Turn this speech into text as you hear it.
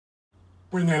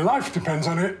When your life depends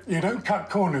on it, you don't cut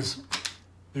corners.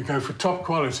 You go for top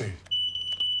quality.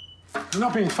 I'm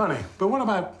not being funny, but what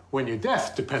about when your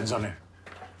death depends on it?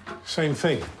 Same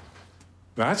thing.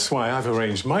 That's why I've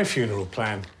arranged my funeral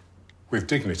plan with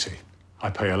Dignity.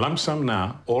 I pay a lump sum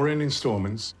now or in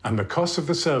installments, and the cost of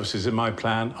the services in my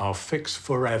plan are fixed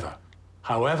forever.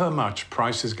 However much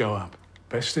prices go up.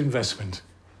 Best investment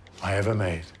I ever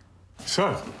made.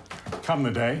 So, come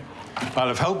the day, I'll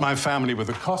have helped my family with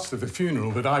the cost of the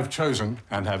funeral that I've chosen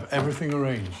and have everything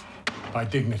arranged by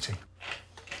Dignity.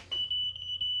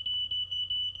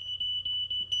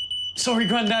 Sorry,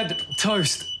 Grandad.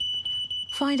 Toast.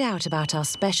 Find out about our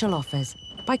special offers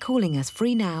by calling us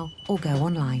free now or go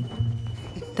online.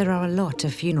 There are a lot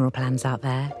of funeral plans out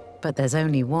there, but there's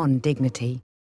only one Dignity.